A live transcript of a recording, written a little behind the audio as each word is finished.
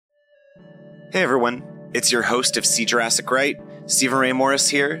Hey everyone, it's your host of See Jurassic Right, Stephen Ray Morris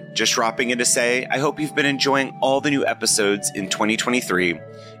here, just dropping in to say I hope you've been enjoying all the new episodes in 2023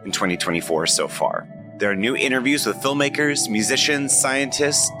 and 2024 so far. There are new interviews with filmmakers, musicians,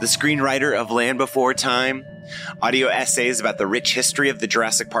 scientists, the screenwriter of Land Before Time, audio essays about the rich history of the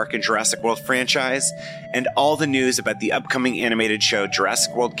Jurassic Park and Jurassic World franchise, and all the news about the upcoming animated show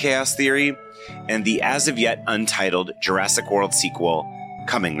Jurassic World Chaos Theory and the as-of-yet untitled Jurassic World sequel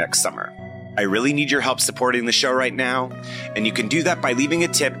coming next summer. I really need your help supporting the show right now, and you can do that by leaving a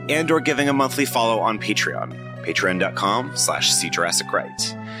tip and or giving a monthly follow on Patreon,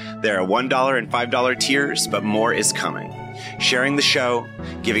 patreon.com/SeeJurassicRight. There are $1 and $5 tiers, but more is coming. Sharing the show,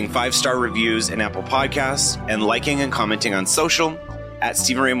 giving 5-star reviews in Apple Podcasts, and liking and commenting on social, at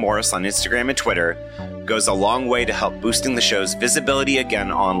Stephen Ray Morris on Instagram and Twitter, goes a long way to help boosting the show's visibility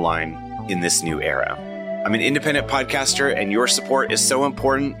again online in this new era. I'm an independent podcaster, and your support is so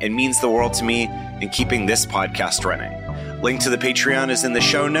important and means the world to me in keeping this podcast running. Link to the Patreon is in the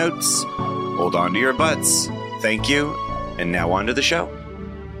show notes. Hold on to your butts. Thank you. And now on to the show.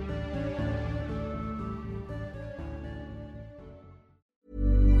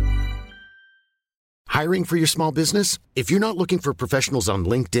 Hiring for your small business? If you're not looking for professionals on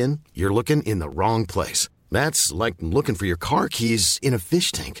LinkedIn, you're looking in the wrong place. That's like looking for your car keys in a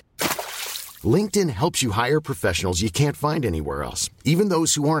fish tank. LinkedIn helps you hire professionals you can't find anywhere else, even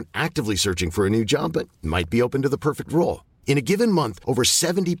those who aren't actively searching for a new job but might be open to the perfect role. In a given month, over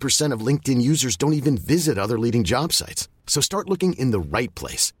 70% of LinkedIn users don't even visit other leading job sites. So start looking in the right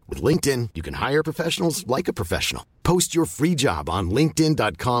place. With LinkedIn, you can hire professionals like a professional. Post your free job on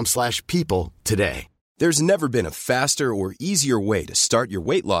linkedin.com/people today. There's never been a faster or easier way to start your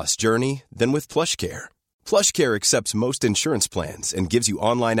weight loss journey than with PlushCare. PlushCare accepts most insurance plans and gives you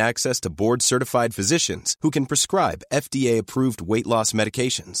online access to board-certified physicians who can prescribe FDA-approved weight loss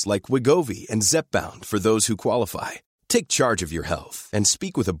medications like Wegovy and Zepbound for those who qualify. Take charge of your health and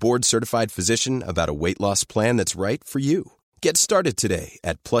speak with a board-certified physician about a weight loss plan that's right for you. Get started today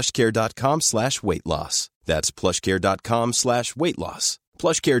at plushcare.com/weight loss. That's plushcare.com/weight loss.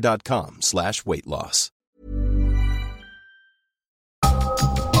 plushcare.com/weight loss.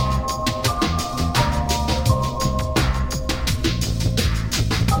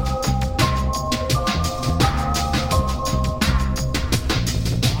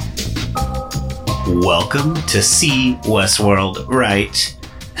 Welcome to See Westworld Right.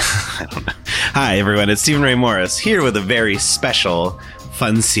 I don't know. Hi, everyone. It's Stephen Ray Morris here with a very special,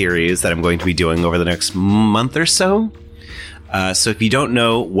 fun series that I'm going to be doing over the next month or so. So if you don't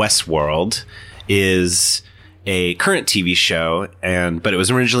know, Westworld is a current TV show, but it was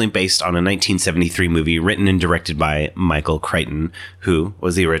originally based on a 1973 movie written and directed by Michael Crichton, who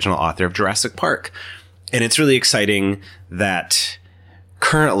was the original author of Jurassic Park. And it's really exciting that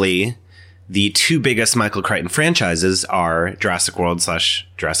currently the two biggest Michael Crichton franchises are Jurassic World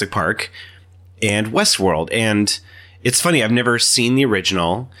 / Jurassic Park and Westworld. And it's funny, I've never seen the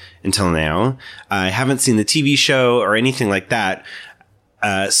original until now. I haven't seen the TV show or anything like that.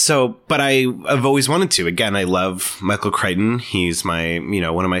 But I've always wanted to. Again, I love Michael Crichton. He's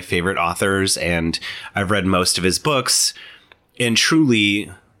one of my favorite authors, and I've read most of his books. And truly,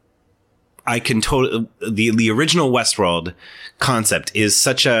 the original Westworld concept is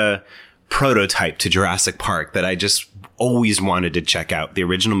such a prototype to Jurassic Park that I just always wanted to check out the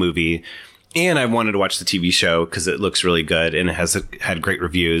original movie. And I wanted to watch the TV show because it looks really good and it has had great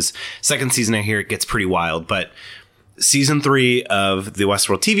reviews. Second season, I hear it gets pretty wild, but season 3 of the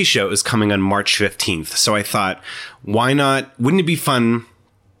Westworld TV show is coming on March 15th. So I thought, why not? Wouldn't it be fun?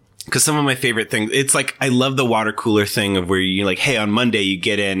 Because some of my favorite things, it's like, I love the water cooler thing of where you're like, hey, on Monday you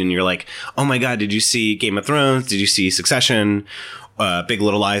get in and you're like, oh my God, did you see Game of Thrones? Did you see Succession? Big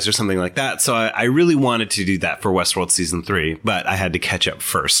Little Lies or something like that. So I really wanted to do that for Westworld season 3, but I had to catch up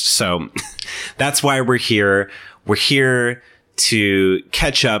first. So that's why we're here. We're here to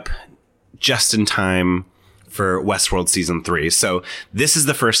catch up just in time for Westworld season 3. So this is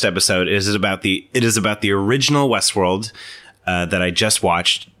the first episode. It is about the original Westworld that I just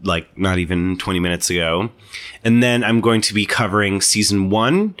watched, like not even 20 minutes ago. And then I'm going to be covering season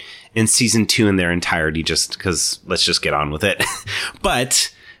 1 and season 2 in their entirety, just because let's just get on with it.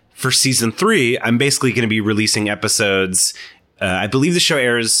 But for season 3, I'm basically going to be releasing episodes. I believe the show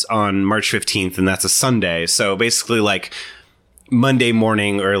airs on March 15th, and that's a Sunday. So basically like Monday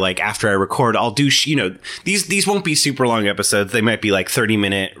morning or like after I record, I'll do, these won't be super long episodes. They might be like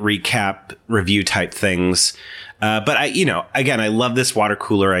 30-minute recap review type things. But I love this water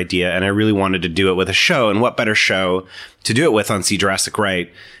cooler idea, and I really wanted to do it with a show. And what better show to do it with on See Jurassic Right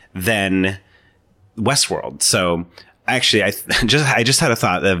than Westworld? So actually, I just had a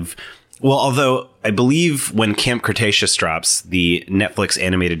thought of well, although I believe when Camp Cretaceous drops, the Netflix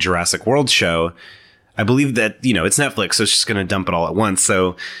animated Jurassic World show, I believe that, it's Netflix, so it's just going to dump it all at once.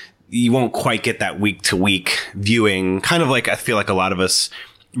 So you won't quite get that week to week viewing, kind of like I feel like a lot of us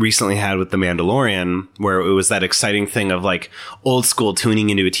recently had with The Mandalorian, where it was that exciting thing of like old school tuning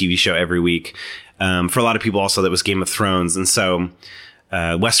into a TV show every week. For a lot of people also, that was Game of Thrones. And so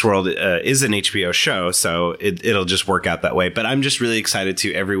Westworld is an HBO show, so it'll just work out that way. But I'm just really excited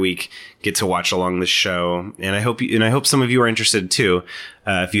to every week get to watch along this show, and I hope some of you are interested too.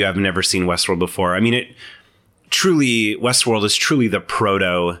 If you have never seen Westworld before, I mean, Westworld is truly the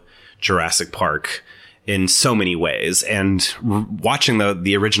proto Jurassic Park in so many ways. And watching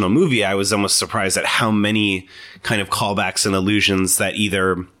the original movie, I was almost surprised at how many kind of callbacks and allusions that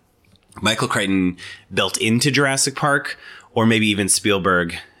either Michael Crichton built into Jurassic Park, or maybe even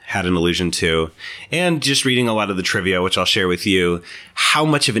Spielberg had an allusion to. And just reading a lot of the trivia, which I'll share with you, how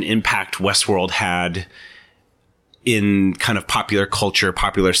much of an impact Westworld had in kind of popular culture,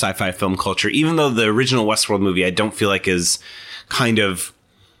 popular sci-fi film culture. Even though the original Westworld movie, I don't feel like is kind of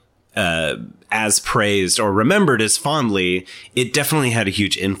as praised or remembered as fondly, it definitely had a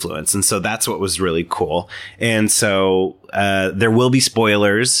huge influence. And so that's what was really cool. And so there will be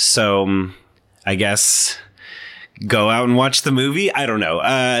spoilers. So I guess go out and watch the movie. I don't know.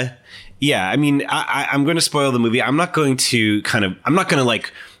 Yeah, I mean, I'm going to spoil the movie. I'm not going to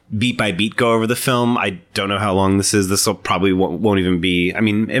like beat by beat go over the film. I don't know how long this is. This will probably won't even be, I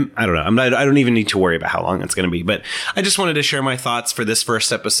mean, I don't know. I don't even need to worry about how long it's going to be, but I just wanted to share my thoughts for this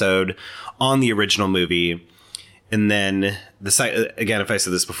first episode on the original movie. And then again, if I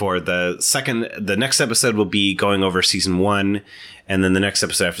said this before, the next episode will be going over season 1. And then the next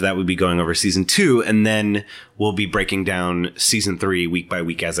episode after that would be going over season 2. And then we'll be breaking down season 3 week by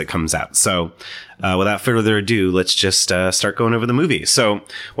week as it comes out. So without further ado, let's just start going over the movie. So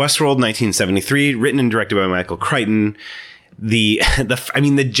Westworld 1973, written and directed by Michael Crichton. The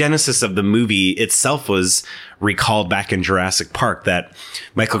genesis of the movie itself was recalled back in Jurassic Park, that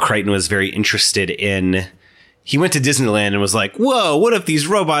Michael Crichton was very interested in. He went to Disneyland and was like, whoa, what if these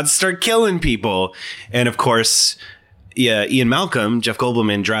robots start killing people? And of course, yeah, Ian Malcolm, Jeff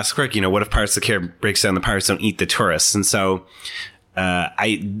Goldblum in Jurassic Park, what if Pirates of the Caribbean breaks down, the pirates don't eat the tourists? And so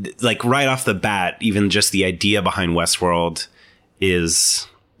I like right off the bat, even just the idea behind Westworld is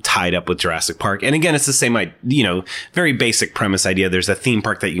tied up with Jurassic Park. And again, it's the same, very basic premise idea. There's a theme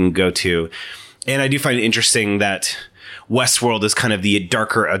park that you can go to. And I do find it interesting that Westworld is kind of the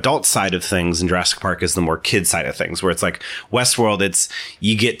darker adult side of things, and Jurassic Park is the more kid side of things, where it's like Westworld,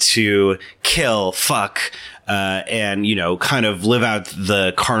 you get to kill, fuck, and, kind of live out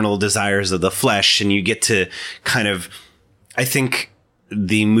the carnal desires of the flesh. And you get to kind of, I think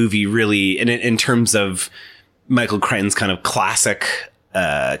the movie really, in terms of Michael Crichton's kind of classic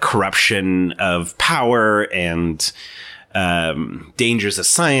corruption of power and dangers of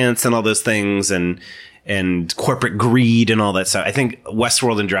science and all those things, and corporate greed and all that stuff. I think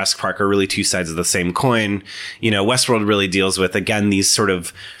Westworld and Jurassic Park are really two sides of the same coin. Westworld really deals with, again, these sort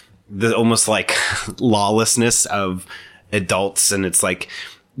of the almost like lawlessness of adults. And it's like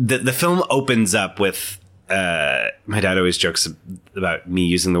the film opens up with, my dad always jokes about me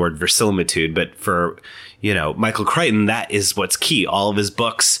using the word verisimilitude, but for, Michael Crichton, that is what's key. All of his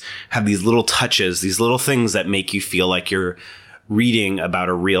books have these little touches, these little things that make you feel like you're reading about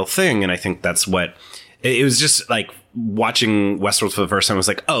a real thing. And I think that's what it was. Just like watching Westworld for the first time, I was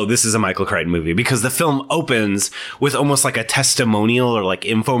like, oh, this is a Michael Crichton movie, because the film opens with almost like a testimonial or like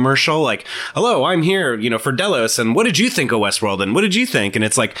infomercial, like, hello, I'm here, for Delos, and what did you think of Westworld, and what did you think? And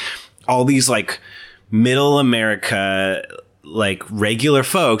it's like all these like middle America, like regular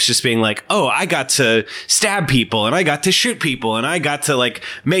folks just being like, oh, I got to stab people, and I got to shoot people, and I got to like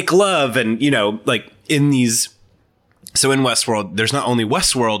make love, and like in these. So in Westworld, there's not only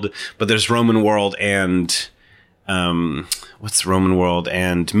Westworld, but there's Roman world and what's Roman world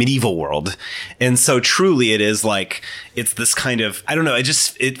and medieval world. And so truly it is like, it's this kind of, I don't know,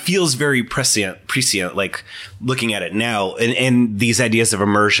 it feels very prescient, like looking at it now, and these ideas of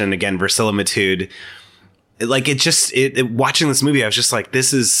immersion, again, verisimilitude. Like watching this movie, I was just like,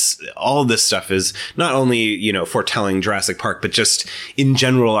 all of this stuff is not only, foretelling Jurassic Park, but just in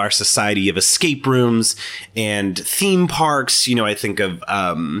general, our society of escape rooms and theme parks. I think of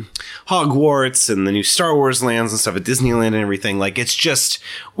Hogwarts and the new Star Wars lands and stuff at Disneyland and everything. Like, it's just,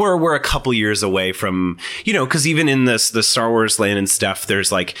 we're a couple years away from, because even in the Star Wars land and stuff,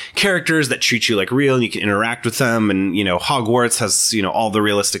 there's like characters that treat you like real and you can interact with them. And, Hogwarts has, all the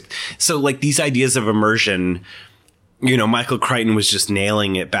realistic. So like these ideas of immersion, Michael Crichton was just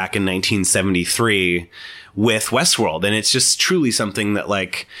nailing it back in 1973 with Westworld. And it's just truly something that,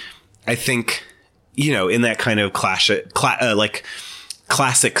 like, I think, in that kind of like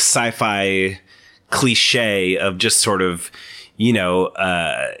classic sci-fi cliche of just sort of,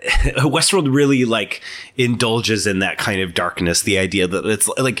 Westworld really like indulges in that kind of darkness. The idea that it's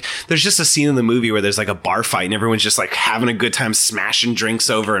like, there's just a scene in the movie where there's like a bar fight and everyone's just like having a good time, smashing drinks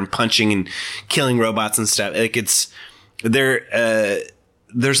over and punching and killing robots and stuff. Like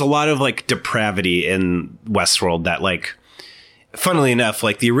there's a lot of like depravity in Westworld that, like, funnily enough,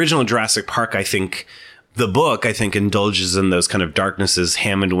 like the original Jurassic Park, the book indulges in those kind of darknesses.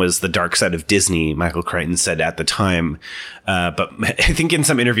 Hammond was the dark side of Disney, Michael Crichton said at the time. But I think in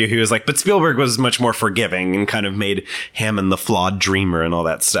some interview he was like, but Spielberg was much more forgiving and kind of made Hammond the flawed dreamer and all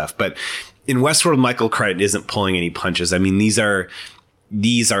that stuff. But in Westworld, Michael Crichton isn't pulling any punches. I mean, these are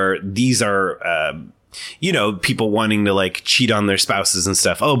people wanting to like cheat on their spouses and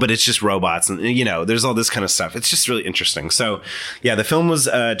stuff. Oh, but it's just robots. And, there's all this kind of stuff. It's just really interesting. So yeah, the film was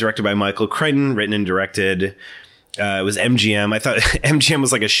directed by Michael Crichton, written and directed. It was MGM. I thought MGM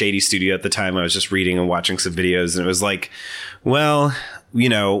was like a shady studio at the time. I was just reading and watching some videos and it was like, well,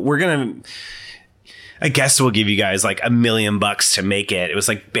 I guess we'll give you guys like $1 million to make it. It was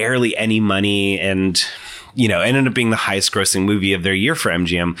like barely any money and ended up being the highest grossing movie of their year for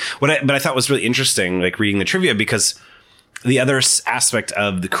MGM. But I thought was really interesting, like reading the trivia, because the other aspect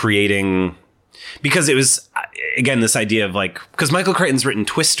of the creating, because it was, again, this idea of like, because Michael Crichton's written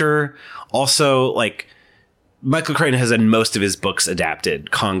Twister, also like Michael Crichton has had most of his books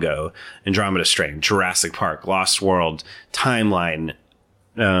adapted: Congo, Andromeda Strain, Jurassic Park, Lost World, Timeline,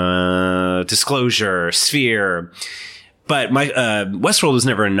 Disclosure, Sphere. But Westworld was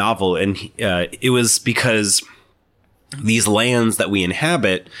never a novel, and it was because these lands that we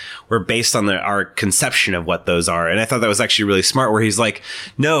inhabit were based on our conception of what those are. And I thought that was actually really smart, where he's like,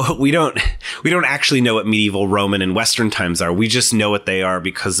 no, we don't actually know what medieval Roman and Western times are. We just know what they are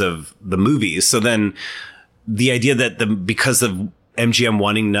because of the movies. So then the idea that because of MGM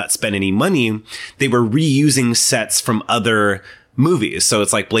wanting not spend any money, they were reusing sets from other movies. So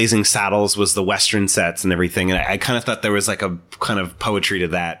it's like Blazing Saddles was the Western sets and everything. And I kind of thought there was like a kind of poetry to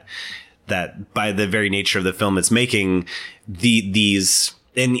that by the very nature of the film it's making these.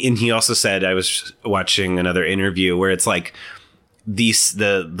 And he also said, I was watching another interview where it's like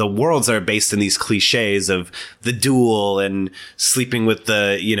the worlds are based in these cliches of the duel and sleeping with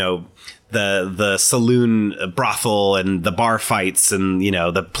the saloon brothel and the bar fights and,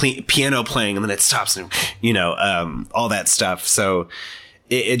 the piano playing and then it stops and, all that stuff. So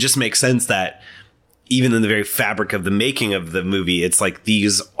it just makes sense that even in the very fabric of the making of the movie, it's like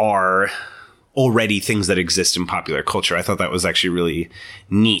these are already things that exist in popular culture. I thought that was actually really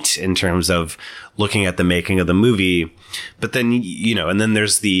neat in terms of looking at the making of the movie. But then, and then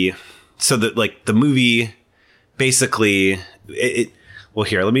there's the movie basically well,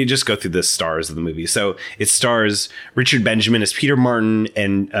 here, let me just go through the stars of the movie. So it stars Richard Benjamin as Peter Martin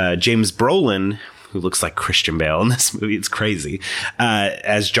and James Brolin, who looks like Christian Bale in this movie. It's crazy.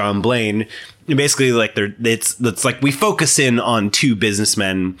 As John Blaine. And basically, like it's like we focus in on two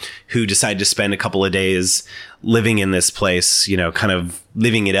businessmen who decide to spend a couple of days living in this place, kind of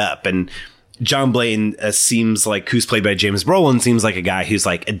living it up. And John Blaine seems like, who's played by James Brolin, seems like a guy who's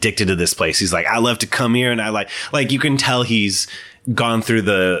like addicted to this place. He's like, I love to come here, and I like you can tell he's gone through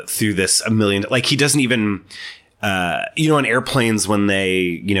this a million. Like he doesn't even. On airplanes when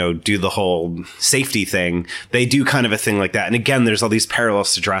they, do the whole safety thing, they do kind of a thing like that. And again, there's all these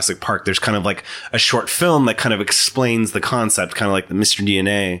parallels to Jurassic Park. There's kind of like a short film that kind of explains the concept, kind of like the Mr.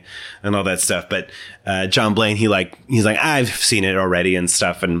 DNA and all that stuff. But John Blaine, he's like, I've seen it already and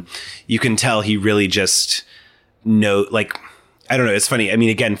stuff. And you can tell he really just I don't know. It's funny. I mean,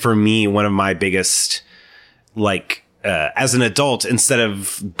 again, for me, one of my biggest, as an adult, instead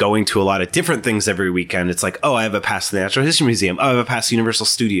of going to a lot of different things every weekend, it's like, oh, I have a pass to the Natural History Museum. Oh, I have a pass to Universal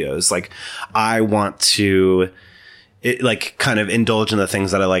Studios. Like, I want to kind of indulge in the things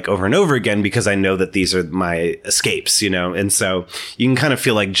that I like over and over again because I know that these are my escapes, And so you can kind of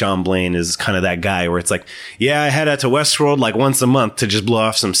feel like John Blaine is kind of that guy where it's like, yeah, I head out to Westworld like once a month to just blow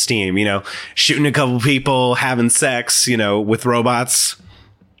off some steam, shooting a couple people, having sex, with robots.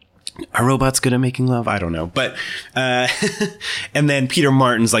 Are robots good at making love? I don't know. But, and then Peter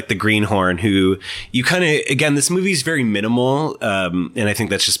Martin's like the greenhorn who you kind of, again, this movie's very minimal. And I think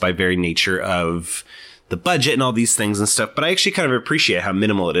that's just by very nature of the budget and all these things and stuff. But I actually kind of appreciate how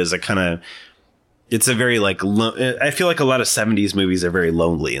minimal it is. It's a very I feel like a lot of 70s movies are very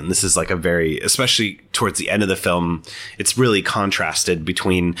lonely. And this is like especially towards the end of the film, it's really contrasted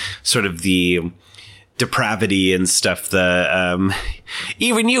between sort of the depravity and stuff.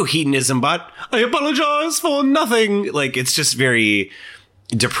 Even you, hedonism bot, I apologize for nothing. Like, it's just very,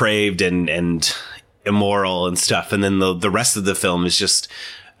 depraved and immoral and stuff. And then the rest of the film is just,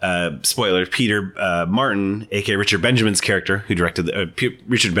 spoiler, Peter Martin, aka Richard Benjamin's character, who directed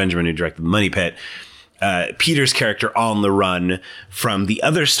Richard Benjamin, who directed The Money Pit. Peter's character on the run from the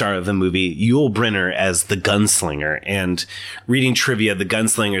other star of the movie, Yul Brynner, as the gunslinger. And reading trivia, the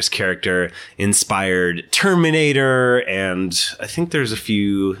gunslinger's character inspired Terminator, and I think there's a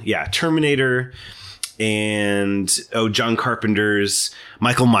few, Terminator, and John Carpenter's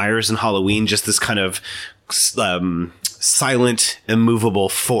Michael Myers in Halloween, just this kind of silent, immovable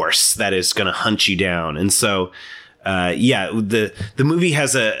force that is going to hunt you down. And so the movie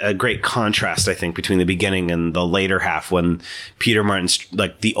has a great contrast, I think, between the beginning and the later half, when Peter Martin's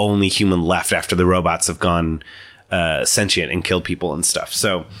like the only human left after the robots have gone sentient and killed people and stuff.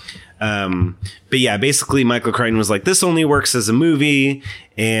 So, but yeah, basically Michael Crichton was like, this only works as a movie,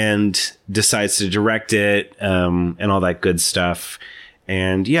 and decides to direct it, and all that good stuff.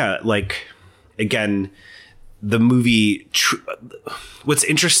 And yeah, like, again, the movie, what's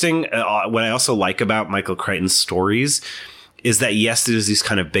interesting, what I also like about Michael Crichton's stories is that, yes, there's these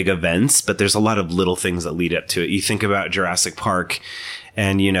kind of big events, but there's a lot of little things that lead up to it. You think about Jurassic Park,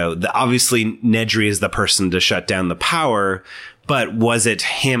 and, you know, obviously Nedry is the person to shut down the power, but was it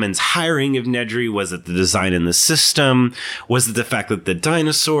Hammond's hiring of Nedry? Was it the design in the system? Was it the fact that the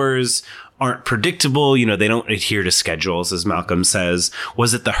dinosaurs aren't predictable? You know, they don't adhere to schedules, as Malcolm says.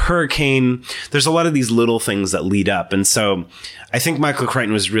 Was it the hurricane? There's a lot of these little things that lead up. And so I think Michael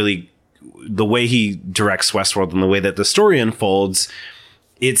Crichton was really, the way he directs Westworld and the way that the story unfolds,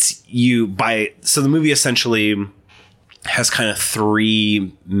 so the movie essentially has kind of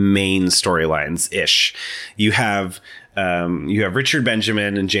three main storylines ish. You have Richard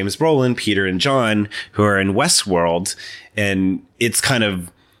Benjamin and James Brolin, Peter and John, who are in Westworld, and it's kind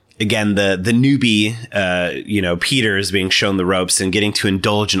of, again, the newbie, Peter is being shown the ropes and getting to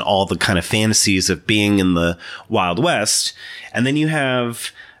indulge in all the kind of fantasies of being in the Wild West. And then you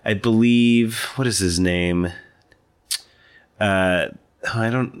have, I believe, what is his name? I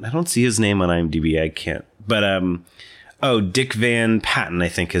don't see his name on IMDb. I can't. But Dick Van Patten, I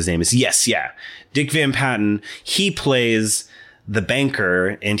think his name is. Yes, yeah. Dick Van Patten. He plays the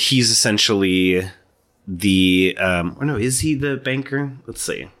banker, and he's essentially the is he the banker? Let's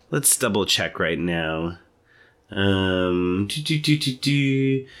see. Let's double check right now. Yeah,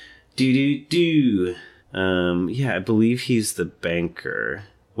 I believe he's the banker.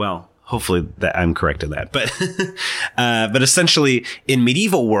 Well, hopefully that I'm correct in that. But essentially in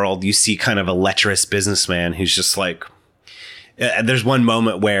medieval world, you see kind of a lecherous businessman who's just like, there's one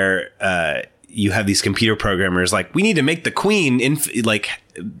moment where you have these computer programmers like, we need to make the queen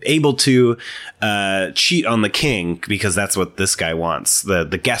able to cheat on the king, because that's what this guy wants.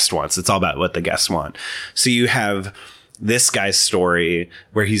 The guest wants. It's all about what the guests want. So you have this guy's story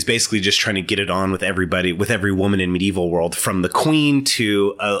where he's basically just trying to get it on with everybody, with every woman in medieval world, from the queen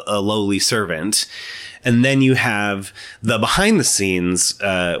to a lowly servant. And then you have the behind the scenes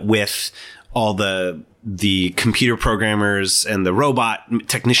with all the computer programmers and the robot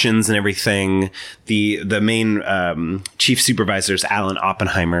technicians and everything. The main chief supervisor is Alan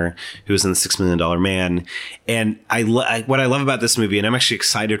Oppenheimer, who was in The $6 Million Man. And what I love about this movie, and I'm actually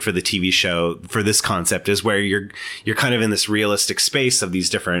excited for the TV show for this concept, is where you're kind of in this realistic space of these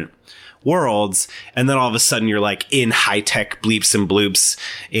different worlds, and then all of a sudden you're like in high tech bleeps and bloops,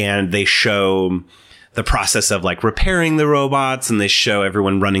 and they show the process of like repairing the robots, and they show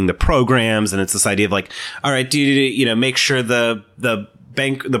everyone running the programs. And it's this idea of like, all right, make sure the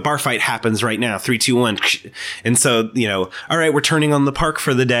bar fight happens right now. 3, 2, 1. And so, all right, we're turning on the park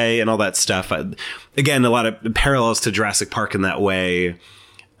for the day and all that stuff. Again, a lot of parallels to Jurassic Park in that way,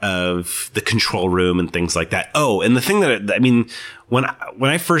 of the control room and things like that. Oh, and the thing when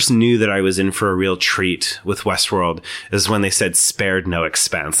I first knew that I was in for a real treat with Westworld is when they said spared no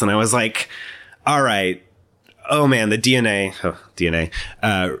expense. And I was like, all right. Oh man, the DNA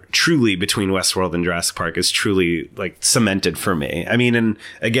truly between Westworld and Jurassic Park is truly like cemented for me. I mean, and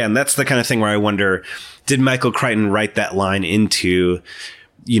again, that's the kind of thing where I wonder, did Michael Crichton write that line into,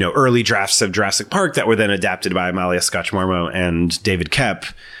 early drafts of Jurassic Park that were then adapted by Amalia Scotch-Marmot and David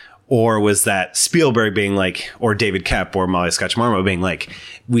Koepp? Or was that Spielberg being like, or David Koepp or Amalia Scotch-Marmot being like,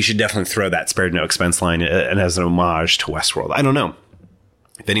 we should definitely throw that spared no expense line and as an homage to Westworld? I don't know.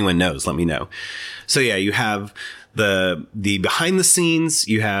 If anyone knows, let me know. So yeah, you have the behind the scenes,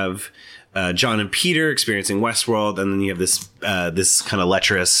 you have John and Peter experiencing Westworld, and then you have this kind of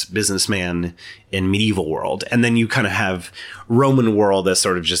lecherous businessman in medieval world. And then you kind of have Roman world as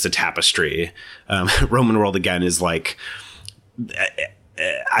sort of just a tapestry. Roman world, again, is like,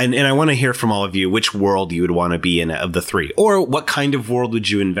 I want to hear from all of you which world you would want to be in of the three, or what kind of world would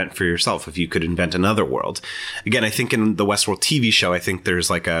you invent for yourself if you could invent another world. Again, I think in the Westworld TV show, I think there's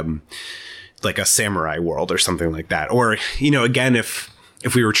like a samurai world or something like that. Or, again, if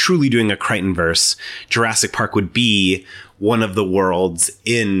we were truly doing a Crichtonverse, Jurassic Park would be one of the worlds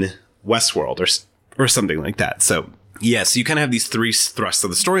in Westworld or something like that. So yeah, so you kind of have these three thrusts of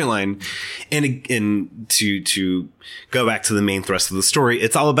the storyline, and to go back to the main thrust of the story,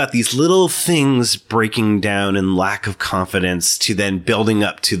 it's all about these little things breaking down and lack of confidence to then building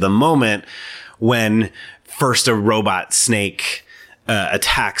up to the moment when first a robot snake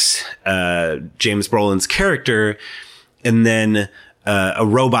attacks James Brolin's character, and then a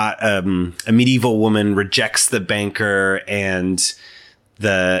robot, a medieval woman rejects the banker, and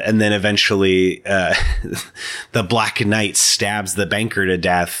then eventually the Black Knight stabs the banker to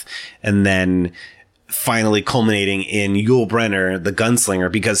death, and then finally culminating in Yul Brynner, the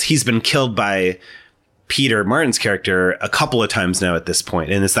gunslinger, because he's been killed by Peter Martin's character a couple of times now at this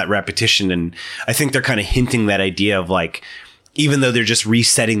point, and it's that repetition. And I think they're kind of hinting that idea of like, even though they're just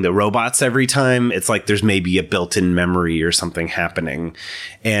resetting the robots every time, it's like there's maybe a built-in memory or something happening.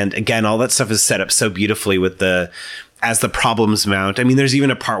 And again, all that stuff is set up so beautifully with as the problems mount. I mean, there's even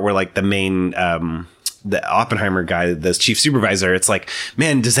a part where like the main, the Oppenheimer guy, the chief supervisor, it's like,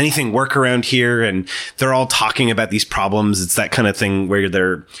 man, does anything work around here? And they're all talking about these problems. It's that kind of thing where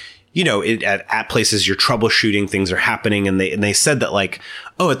they're, at places you're troubleshooting, things are happening. And they said that like,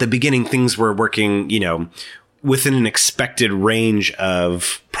 oh, at the beginning, things were working, within an expected range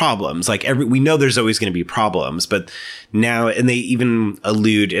of problems. Like we know there's always going to be problems, but now, and they even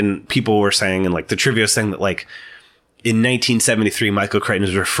allude, and people were saying, and like the trivia was saying that like, in 1973, Michael Crichton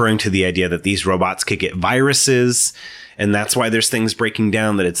is referring to the idea that these robots could get viruses, and that's why there's things breaking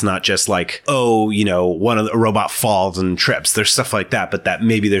down, that it's not just like, oh, a robot falls and trips. There's stuff like that, but that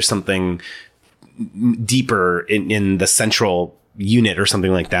maybe there's something deeper in the central unit or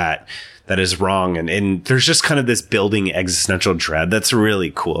something like that is wrong. And there's just kind of this building existential dread that's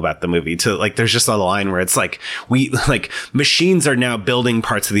really cool about the movie. To like, there's just a line where it's like, machines are now building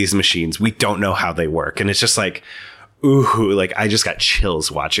parts of these machines. We don't know how they work. And it's just like, ooh, like I just got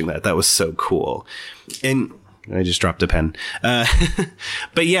chills watching that. That was so cool. And I just dropped a pen.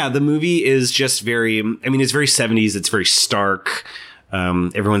 But yeah, the movie is just it's very 70s. It's very stark.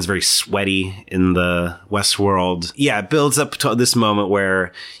 Everyone's very sweaty in the Westworld. Yeah, it builds up to this moment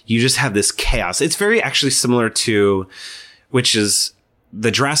where you just have this chaos. It's very actually similar to, which is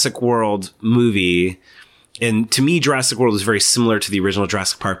the Jurassic World movie. And to me, Jurassic World is very similar to the original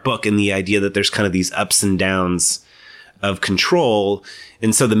Jurassic Park book, in the idea that there's kind of these ups and downs of control.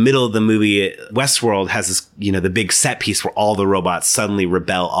 And so the middle of the movie, Westworld, has this, the big set piece where all the robots suddenly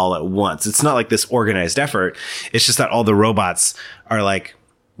rebel all at once. It's not like this organized effort. It's just that all the robots are like,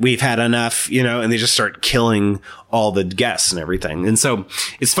 we've had enough, and they just start killing all the guests and everything. And so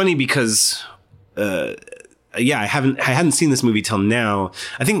it's funny because, I hadn't seen this movie till now.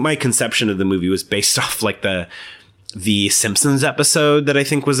 I think my conception of the movie was based off like the Simpsons episode that I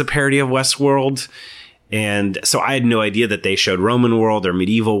think was a parody of Westworld. And so I had no idea that they showed Roman world or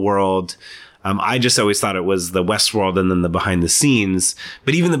medieval world. I just always thought it was the Westworld and then the behind the scenes.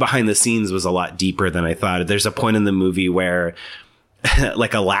 But even the behind the scenes was a lot deeper than I thought. There's a point in the movie where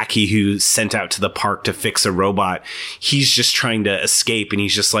like a lackey who's sent out to the park to fix a robot, he's just trying to escape. And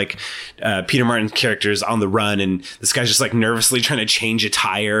he's just like, Peter Martin's character's on the run, and this guy's just like nervously trying to change a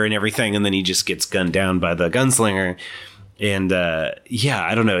tire and everything. And then he just gets gunned down by the gunslinger. And,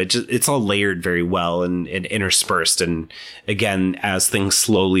 I don't know. It's all layered very well and interspersed. And again, as things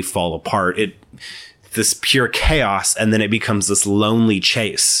slowly fall apart, this pure chaos. And then it becomes this lonely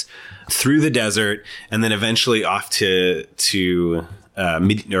chase through the desert. And then eventually off to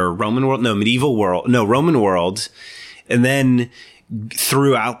Roman world. No, medieval world. No, Roman world. And then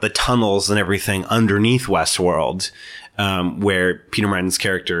throughout the tunnels and everything underneath Westworld, where Peter Martin's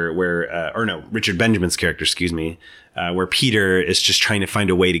character, Richard Benjamin's character, where Peter is just trying to find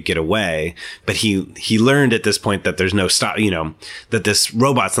a way to get away. But he learned at this point that there's no stop, that this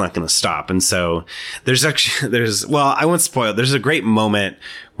robot's not going to stop. And so I won't spoil it. There's a great moment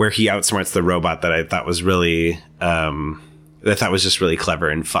where he outsmarts the robot that I thought was really, just really clever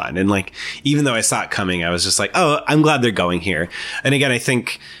and fun. And like, even though I saw it coming, I was just like, oh, I'm glad they're going here. And again, I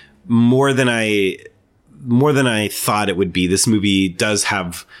think more than I thought it would be, this movie does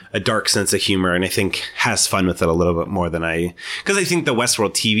have a dark sense of humor, and I think has fun with it a little bit more than because I think the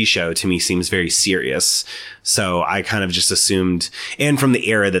Westworld TV show to me seems very serious. So I kind of just assumed, and from the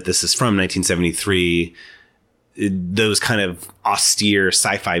era that this is from, 1973, those kind of austere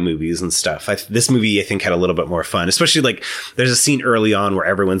sci-fi movies and stuff. This movie, I think, had a little bit more fun, especially like there's a scene early on where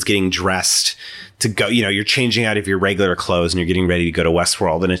everyone's getting dressed to go, you know, you're changing out of your regular clothes and you're getting ready to go to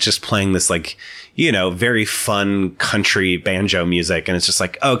Westworld. And it's just playing this like, you know, very fun country banjo music. And it's just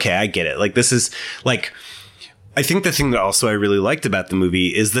like, okay, I get it. Like, this is like, I think the thing that also I really liked about the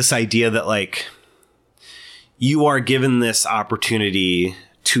movie is this idea that like you are given this opportunity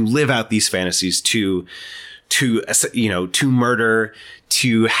to live out these fantasies, to you know, to murder,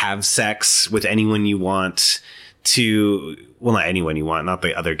 to have sex with anyone you want, well, not anyone you want, not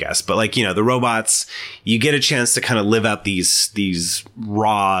the other guests, but like, you know, the robots, you get a chance to kind of live out these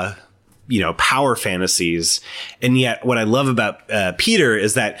raw, you know, power fantasies. And yet what I love about Peter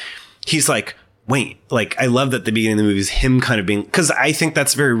is that he's like, wait, like, I love that the beginning of the movie is him kind of being, because I think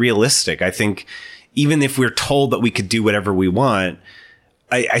that's very realistic. I think even if we're told that we could do whatever we want,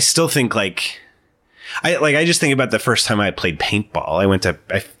 I still think like, I just think about the first time I played paintball.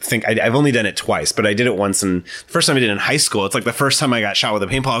 I've only done it twice, but I did it once. And the first time I did it in high school, it's like the first time I got shot with a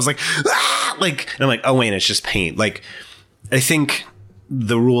paintball, I was like, ah! Like, and I'm like, oh wait, it's just paint. Like, I think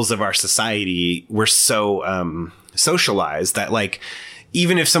the rules of our society were so, socialized that like,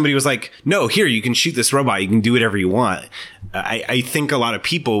 even if somebody was like, no, here, you can shoot this robot, you can do whatever you want. I think a lot of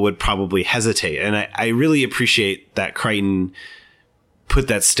people would probably hesitate. And I really appreciate that Crichton put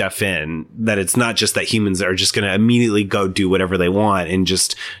that stuff in, that it's not just that humans are just going to immediately go do whatever they want and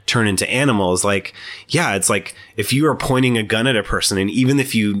just turn into animals. Like, yeah, it's like if you are pointing a gun at a person and even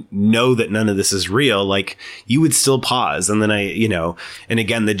if you know that none of this is real, like you would still pause. And then and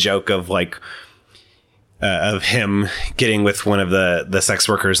again, the joke of like, of him getting with one of the sex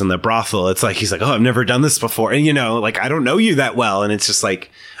workers in the brothel. It's like, he's like, oh, I've never done this before. And, you know, like, I don't know you that well. And it's just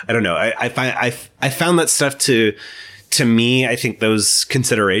like, I don't know. I found that stuff to me, I think those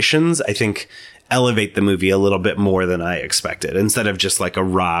considerations, I think, elevate the movie a little bit more than I expected. Instead of just like a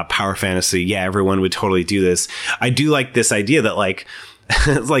raw power fantasy, yeah, everyone would totally do this. I do like this idea that like,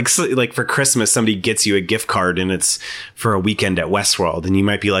 like for Christmas, somebody gets you a gift card and it's for a weekend at Westworld. And you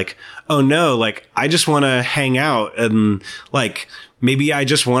might be like, oh no, like I just want to hang out and like, maybe I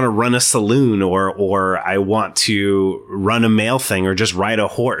just want to run a saloon or I want to run a mail thing or just ride a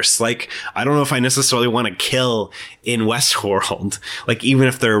horse. Like, I don't know if I necessarily want to kill in Westworld, like even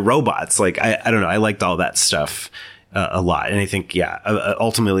if they're robots. Like, I don't know. I liked all that stuff a lot. And I think, yeah,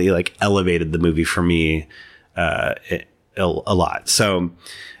 ultimately like elevated the movie for me a lot. So,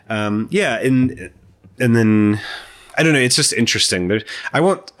 yeah. And then I don't know. It's just interesting.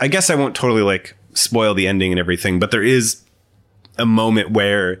 I guess I won't totally like spoil the ending and everything, but there is a moment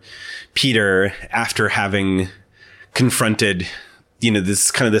where Peter, after having confronted, you know,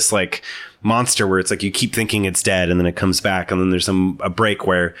 this like monster where it's like you keep thinking it's dead and then it comes back, and then there's a break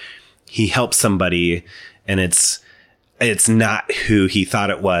where he helps somebody and it's not who he thought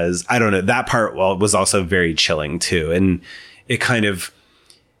it was. I don't know. That part was also very chilling too. And it kind of,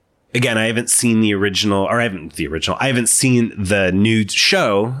 again, I haven't seen the original. I haven't seen the new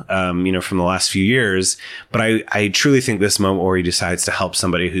show, you know, from the last few years. But I truly think this moment where he decides to help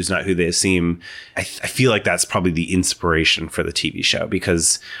somebody who's not who they seem, I feel like that's probably the inspiration for the TV show,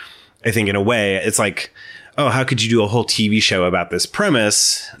 because I think in a way it's like, oh, how could you do a whole TV show about this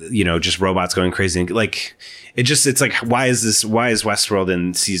premise? You know, just robots going crazy. Like, it's like, why is Westworld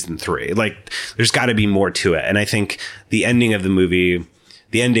in season 3? Like, there's got to be more to it. And I think the ending of the movie,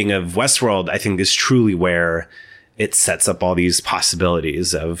 the ending of Westworld, I think, is truly where it sets up all these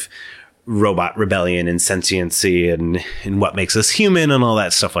possibilities of robot rebellion and sentiency and what makes us human and all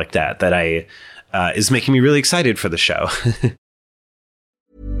that stuff like that is making me really excited for the show.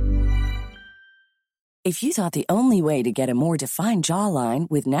 If you thought the only way to get a more defined jawline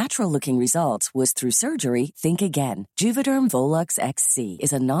with natural-looking results was through surgery, think again. Juvederm Volux XC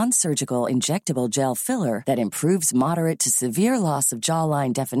is a non-surgical injectable gel filler that improves moderate to severe loss of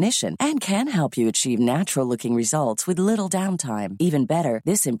jawline definition and can help you achieve natural-looking results with little downtime. Even better,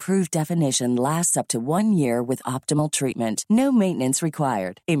 this improved definition lasts up to 1 year with optimal treatment. No maintenance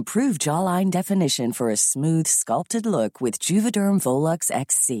required. Improve jawline definition for a smooth, sculpted look with Juvederm Volux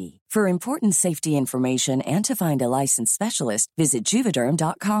XC. For important safety information and to find a licensed specialist, visit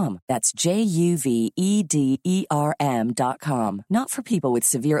Juvederm.com. That's JUVEDERM.com. Not for people with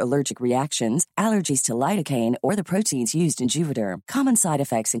severe allergic reactions, allergies to lidocaine, or the proteins used in Juvederm. Common side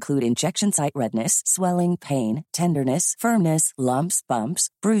effects include injection site redness, swelling, pain, tenderness, firmness, lumps, bumps,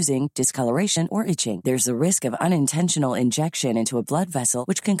 bruising, discoloration, or itching. There's a risk of unintentional injection into a blood vessel,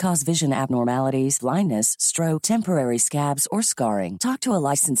 which can cause vision abnormalities, blindness, stroke, temporary scabs, or scarring. Talk to a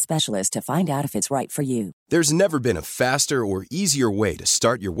licensed specialist to find out if it's right for you. There's never been a faster or easier way to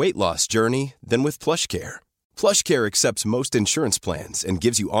start your weight loss journey than with PlushCare. PlushCare accepts most insurance plans and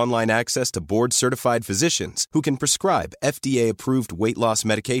gives you online access to board-certified physicians who can prescribe FDA-approved weight loss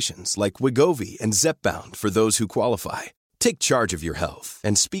medications like Wegovy and Zepbound for those who qualify. Take charge of your health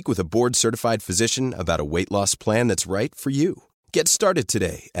and speak with a board-certified physician about a weight loss plan that's right for you. Get started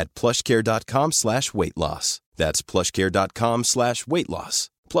today at plushcare.com/weight loss. That's plushcare.com/weight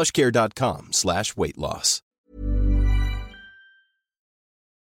loss. plushcare.com/weight loss.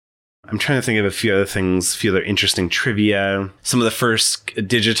 I'm trying to think of a few other things, a few other interesting trivia. Some of the first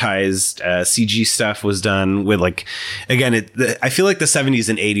digitized CG stuff was done with, like, again, I feel like the 70s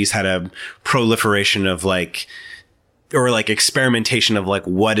and 80s had a proliferation of experimentation of like,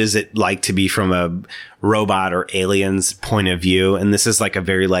 what is it like to be from a robot or alien's point of view? And this is like a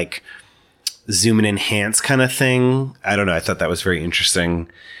very like zoom and enhance kind of thing. I don't know. I thought that was very interesting.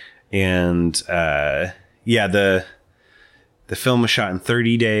 And the film was shot in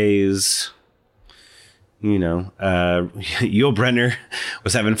 30 days. Yul Brynner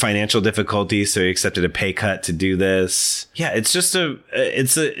was having financial difficulties, so he accepted a pay cut to do this. Yeah, it's just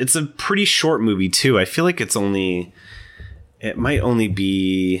it's a pretty short movie too. I feel like it might only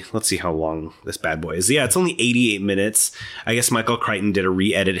be, let's see how long this bad boy is. Yeah, it's only 88 minutes. I guess Michael Crichton did a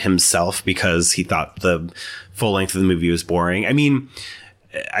re-edit himself because he thought the full length of the movie was boring. I mean,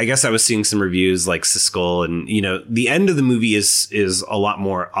 I guess I was seeing some reviews like Siskel, and the end of the movie is a lot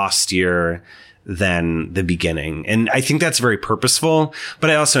more austere than the beginning, and I think that's very purposeful. But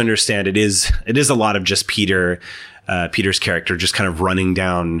I also understand it is a lot of just Peter's character just kind of running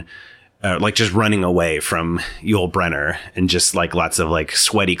down, just running away from Yul Brynner, and just like lots of like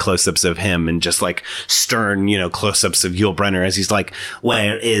sweaty close-ups of him, and just like stern close-ups of Yul Brynner as he's like,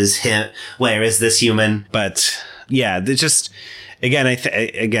 where is this human? But yeah, they just. Again,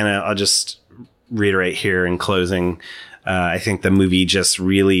 I'll just reiterate here in closing. I think the movie just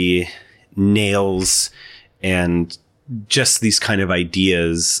really nails and just these kind of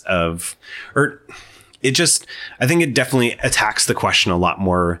ideas I think it definitely attacks the question a lot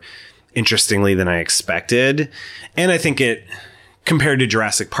more interestingly than I expected. And I think it, compared to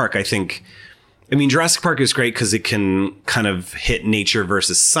Jurassic Park, Jurassic Park is great because it can kind of hit nature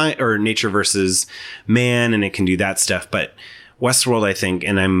versus science, or nature versus man, and it can do that stuff. But Westworld, I think,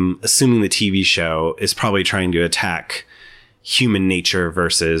 and I'm assuming the TV show, is probably trying to attack human nature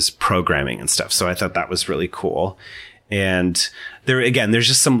versus programming and stuff. So I thought that was really cool. And there's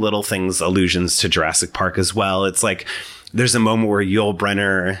just some little things, allusions to Jurassic Park as well. It's like there's a moment where Yul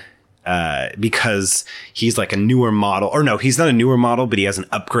Brynner, because he's like a newer model, or no, he's not a newer model, but he has an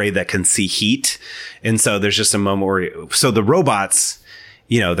upgrade that can see heat. And so there's just a moment where, so the robots,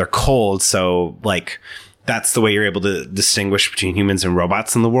 they're cold. So like, that's the way you're able to distinguish between humans and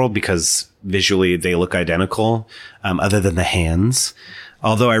robots in the world, because visually they look identical, other than the hands.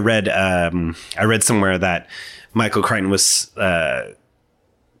 Although I read somewhere that Michael Crichton was, the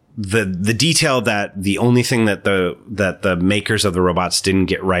detail that the only thing that the makers of the robots didn't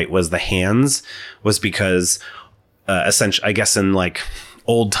get right was the hands, was because, essentially, I guess in like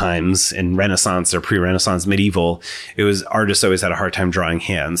old times, in Renaissance or pre-Renaissance medieval, it was artists always had a hard time drawing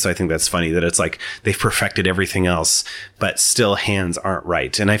hands. So I think that's funny that it's like they've perfected everything else, but still hands aren't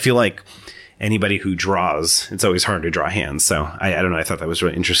right. And I feel like anybody who draws, it's always hard to draw hands. So I don't know. I thought that was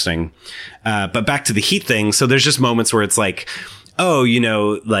really interesting. But back to the heat thing. So there's just moments where it's like, oh,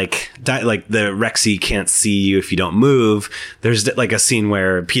 like the Rexy can't see you if you don't move. There's like a scene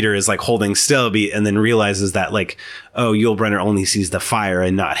where Peter is like holding still and then realizes that like, oh, Yul Brynner only sees the fire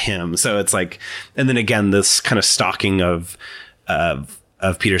and not him. So it's like, and then again, this kind of stalking of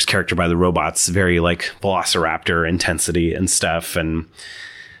Peter's character by the robots, very like Velociraptor intensity and stuff. And,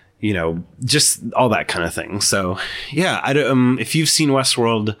 just all that kind of thing. So yeah, if you've seen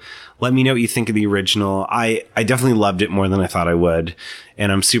Westworld, let me know what you think of the original. I definitely loved it more than I thought I would.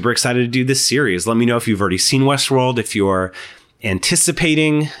 And I'm super excited to do this series. Let me know if you've already seen Westworld, if you're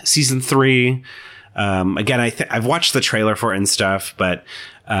anticipating season 3. Again, I've watched the trailer for it and stuff, but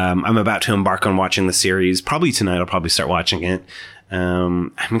I'm about to embark on watching the series. Probably tonight, I'll probably start watching it.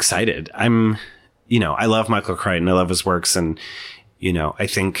 I'm excited. I love Michael Crichton. I love his works. And, I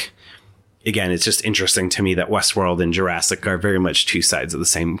think, again, it's just interesting to me that Westworld and Jurassic are very much two sides of the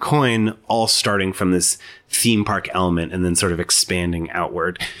same coin, all starting from this theme park element and then sort of expanding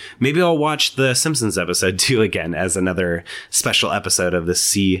outward. Maybe I'll watch the Simpsons episode too again as another special episode of the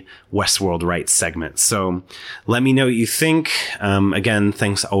See Westworld Right segment. So let me know what you think. Again,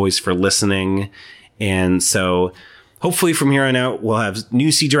 thanks always for listening. And so hopefully from here on out, we'll have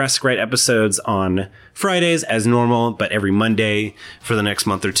new See Jurassic Right episodes on Fridays as normal, but every Monday for the next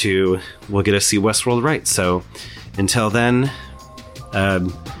month or two, we'll get to See Westworld Right. So until then,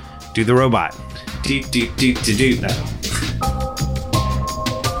 do the robot.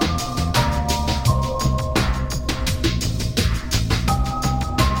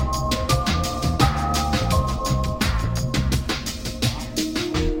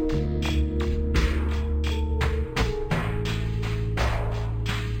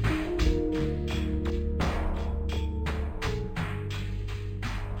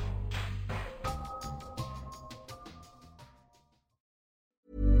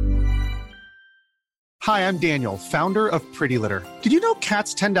 Hi, I'm Daniel, founder of Pretty Litter. Did you know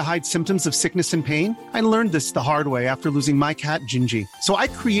cats tend to hide symptoms of sickness and pain? I learned this the hard way after losing my cat, Gingy. So I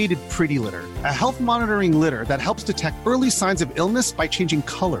created Pretty Litter, a health monitoring litter that helps detect early signs of illness by changing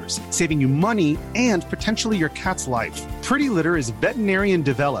colors, saving you money and potentially your cat's life. Pretty Litter is veterinarian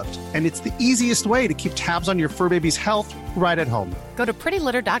developed, and it's the easiest way to keep tabs on your fur baby's health right at home. Go to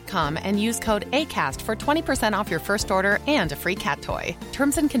prettylitter.com and use code ACAST for 20% off your first order and a free cat toy.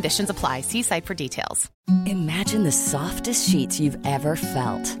 Terms and conditions apply. See site for details. Imagine the softest sheets you've ever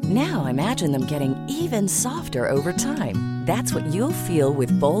felt. Now imagine them getting even softer over time. That's what you'll feel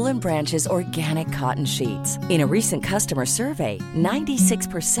with Boll & Branch's organic cotton sheets. In a recent customer survey,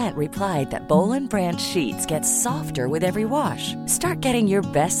 96% replied that Boll & Branch sheets get softer with every wash. Start getting your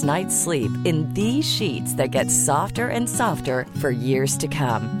best night's sleep in these sheets that get softer and softer for years to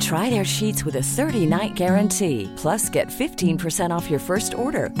come. Try their sheets with a 30-night guarantee. Plus, get 15% off your first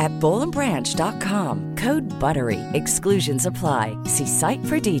order at bollandbranch.com. Code BUTTERY. Exclusions apply. See site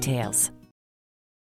for details.